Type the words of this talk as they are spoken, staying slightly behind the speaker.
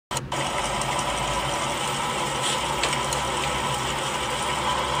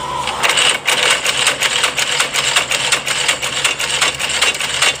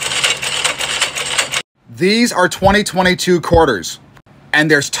These are 2022 quarters,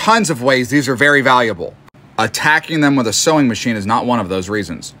 and there's tons of ways these are very valuable. Attacking them with a sewing machine is not one of those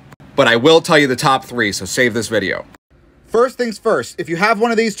reasons. But I will tell you the top 3, so save this video. First things first, if you have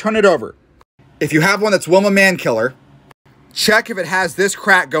one of these, turn it over. If you have one that's Wilma Mankiller, check if it has this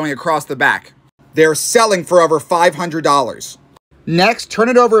crack going across the back. They're selling for over $500. Next, turn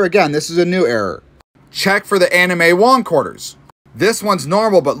it over again. This is a new error. Check for the anime wand quarters. This one's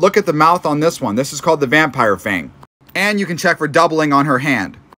normal, but look at the mouth on this one. This is called the Vampire Fang. And you can check for doubling on her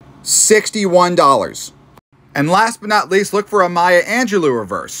hand. $61. And last but not least, look for a Maya Angelou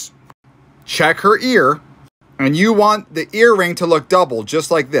reverse. Check her ear, and you want the earring to look double,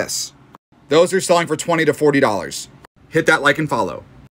 just like this. Those are selling for $20 to $40. Hit that like and follow.